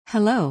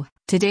Hello,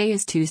 today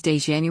is Tuesday,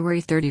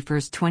 January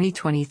 31st,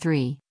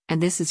 2023,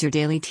 and this is your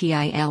daily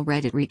TIL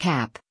Reddit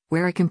recap,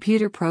 where a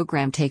computer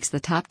program takes the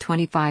top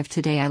 25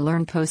 Today I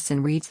Learned posts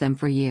and reads them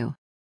for you.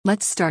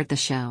 Let's start the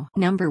show.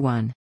 Number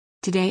 1.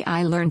 Today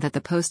I learned that the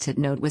Post-it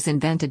note was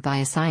invented by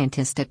a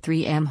scientist at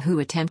 3M who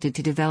attempted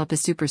to develop a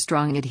super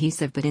strong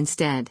adhesive but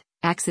instead,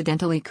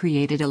 accidentally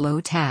created a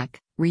low-tack,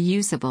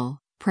 reusable,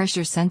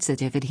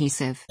 pressure-sensitive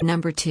adhesive.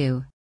 Number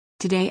 2.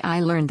 Today I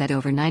learned that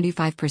over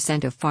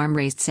 95% of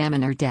farm-raised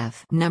salmon are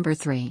deaf. Number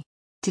 3.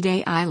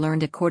 Today I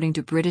learned, according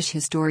to British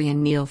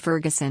historian Neil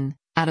Ferguson,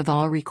 out of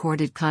all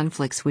recorded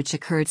conflicts which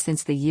occurred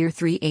since the year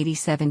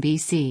 387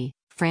 BC,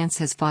 France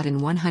has fought in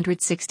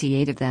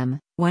 168 of them,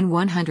 won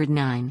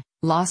 109,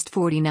 lost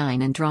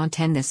 49 and drawn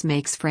 10. This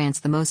makes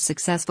France the most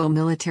successful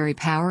military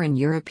power in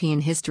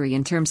European history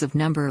in terms of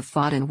number of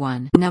fought and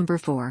won. Number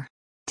 4.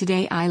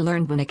 Today I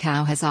learned when a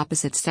cow has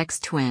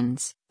opposite-sex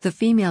twins, the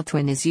female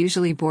twin is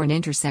usually born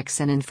intersex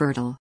and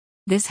infertile.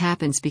 This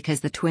happens because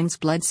the twins'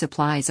 blood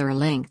supplies are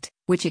linked,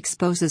 which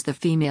exposes the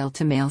female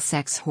to male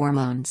sex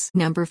hormones.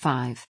 Number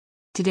 5.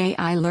 Today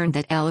I learned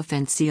that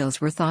elephant seals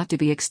were thought to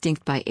be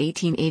extinct by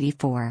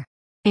 1884.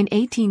 In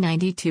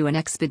 1892, an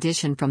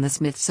expedition from the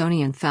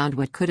Smithsonian found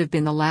what could have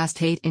been the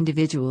last 8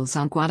 individuals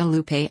on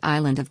Guadalupe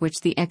Island, of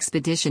which the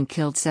expedition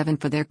killed 7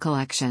 for their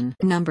collection.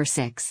 Number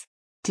 6.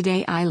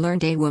 Today I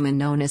learned a woman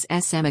known as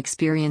SM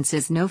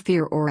experiences no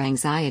fear or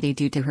anxiety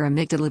due to her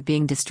amygdala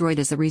being destroyed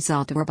as a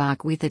result of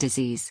Röhrig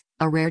disease,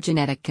 a rare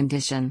genetic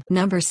condition.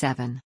 Number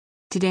 7.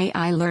 Today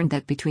I learned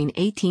that between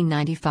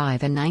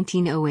 1895 and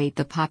 1908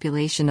 the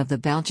population of the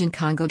Belgian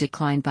Congo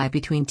declined by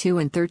between 2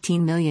 and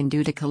 13 million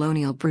due to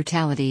colonial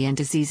brutality and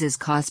diseases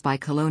caused by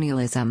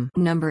colonialism.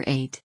 Number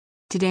 8.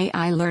 Today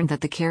I learned that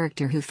the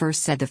character who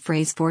first said the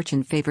phrase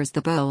 "fortune favors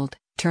the bold,"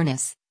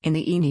 Turnus, in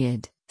the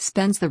Aeneid,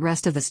 spends the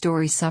rest of the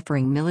story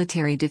suffering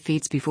military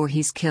defeats before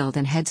he's killed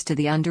and heads to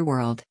the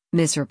underworld,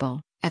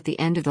 miserable, at the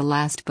end of the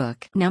last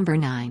book. Number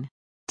 9.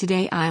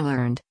 Today I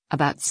learned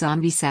about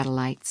zombie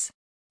satellites,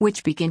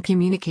 which begin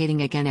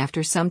communicating again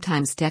after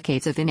sometimes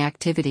decades of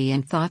inactivity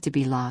and thought to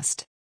be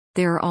lost.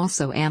 There are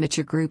also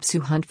amateur groups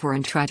who hunt for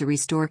and try to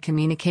restore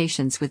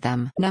communications with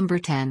them. Number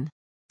 10.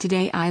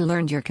 Today I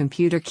learned your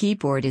computer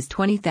keyboard is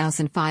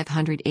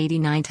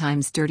 20,589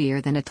 times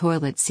dirtier than a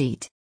toilet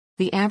seat.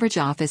 The average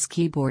office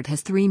keyboard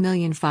has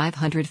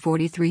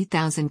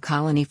 3,543,000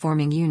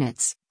 colony-forming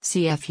units,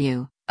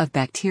 CFU, of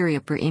bacteria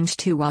per inch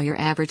 2, while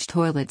your average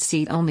toilet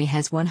seat only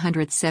has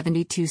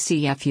 172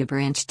 CFU per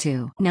inch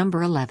 2.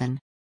 Number 11.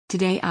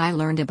 Today I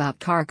learned about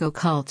cargo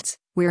cults,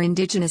 where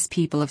indigenous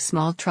people of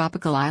small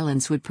tropical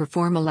islands would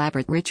perform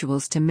elaborate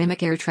rituals to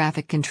mimic air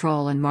traffic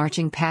control and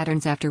marching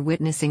patterns after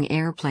witnessing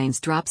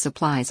airplanes drop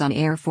supplies on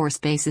Air Force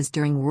bases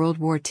during World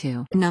War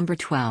II. Number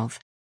 12.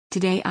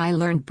 Today I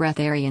learned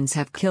breatharians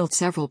have killed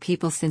several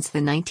people since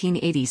the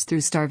 1980s through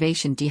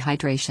starvation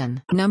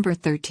dehydration. Number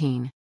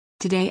 13.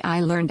 Today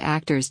I learned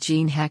actors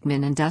Gene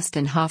Hackman and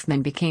Dustin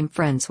Hoffman became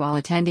friends while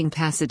attending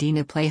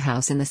Pasadena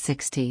Playhouse in the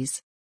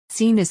 60s.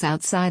 Seen as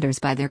outsiders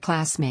by their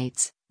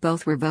classmates,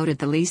 both were voted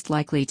the least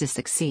likely to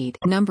succeed.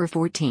 Number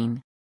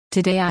 14.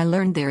 Today I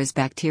learned there is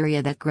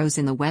bacteria that grows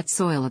in the wet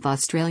soil of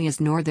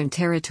Australia's Northern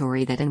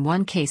Territory that in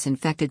one case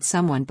infected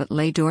someone but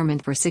lay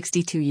dormant for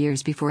 62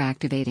 years before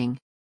activating.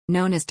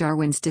 Known as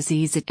Darwin's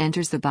disease, it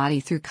enters the body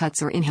through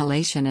cuts or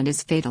inhalation and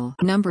is fatal.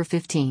 Number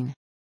 15.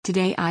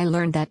 Today I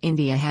learned that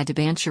India had to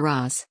ban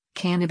Shiraz,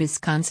 cannabis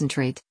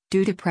concentrate,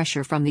 due to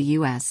pressure from the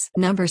US.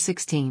 Number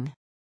 16.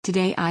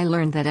 Today I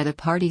learned that at a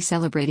party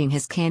celebrating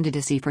his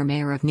candidacy for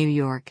mayor of New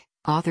York,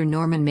 author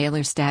Norman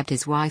Mailer stabbed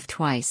his wife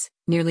twice,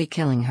 nearly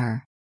killing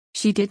her.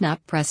 She did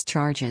not press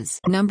charges.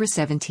 Number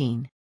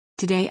 17.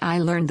 Today I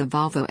learned the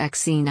Volvo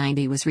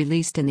XC90 was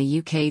released in the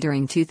UK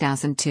during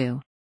 2002.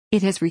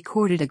 It has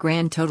recorded a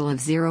grand total of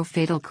 0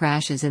 fatal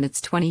crashes in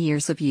its 20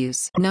 years of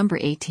use. Number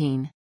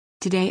 18.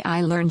 Today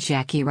I learned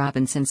Jackie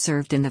Robinson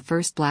served in the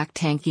 1st Black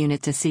Tank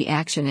Unit to see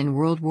action in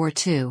World War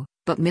II,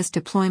 but missed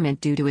deployment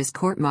due to his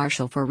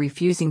court-martial for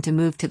refusing to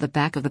move to the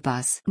back of the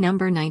bus.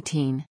 Number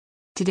 19.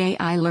 Today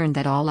I learned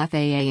that all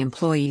FAA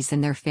employees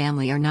and their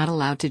family are not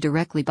allowed to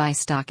directly buy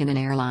stock in an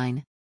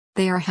airline.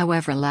 They are,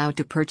 however, allowed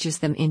to purchase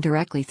them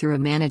indirectly through a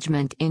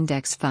management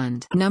index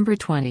fund. Number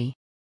 20.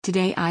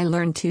 Today I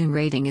learned tomb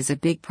raiding is a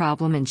big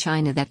problem in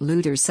China, that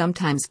looters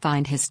sometimes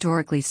find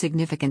historically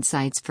significant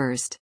sites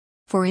first.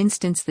 For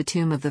instance, the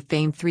tomb of the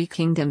famed Three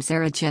Kingdoms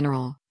era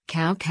general,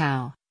 Cao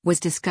Cao, was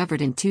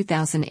discovered in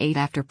 2008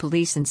 after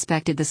police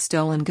inspected the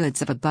stolen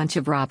goods of a bunch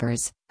of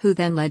robbers, who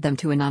then led them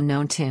to an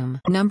unknown tomb.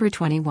 Number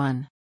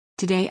 21.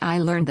 Today I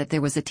learned that there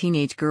was a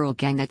teenage girl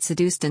gang that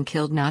seduced and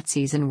killed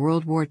Nazis in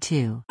World War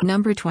II.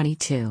 Number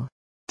 22.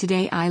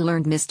 Today I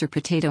learned Mr.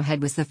 Potato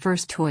Head was the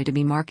first toy to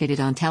be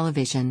marketed on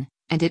television,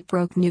 and it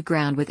broke new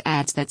ground with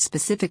ads that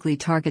specifically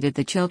targeted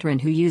the children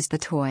who used the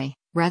toy,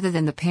 rather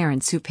than the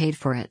parents who paid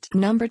for it.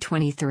 Number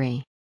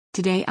 23.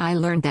 Today I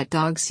learned that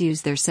dogs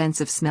use their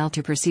sense of smell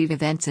to perceive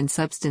events and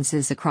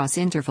substances across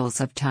intervals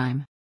of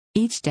time.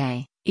 Each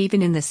day,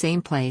 even in the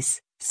same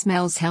place,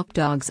 smells help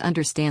dogs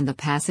understand the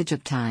passage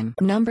of time.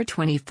 Number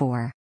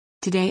 24.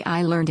 Today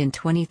I learned in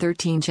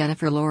 2013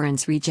 Jennifer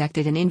Lawrence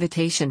rejected an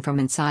invitation from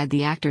inside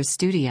the actor's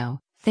studio,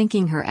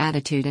 thinking her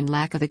attitude and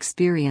lack of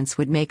experience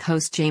would make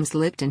host James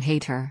Lipton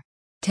hate her.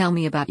 Tell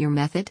me about your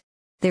method?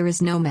 There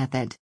is no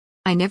method.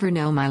 I never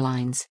know my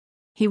lines.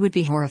 He would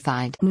be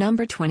horrified.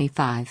 Number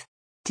 25.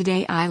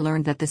 Today I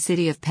learned that the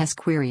city of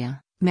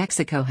Pesqueria,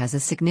 Mexico has a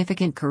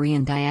significant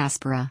Korean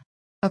diaspora.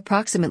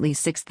 Approximately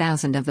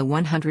 6,000 of the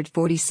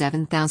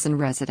 147,000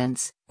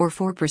 residents, or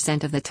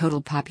 4% of the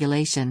total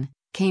population,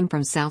 came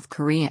from South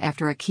Korea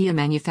after a Kia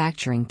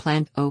manufacturing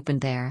plant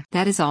opened there.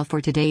 That is all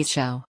for today's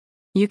show.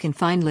 You can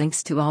find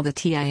links to all the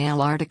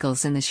TIL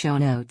articles in the show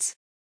notes.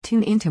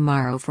 Tune in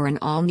tomorrow for an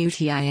all-new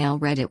TIL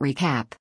Reddit recap.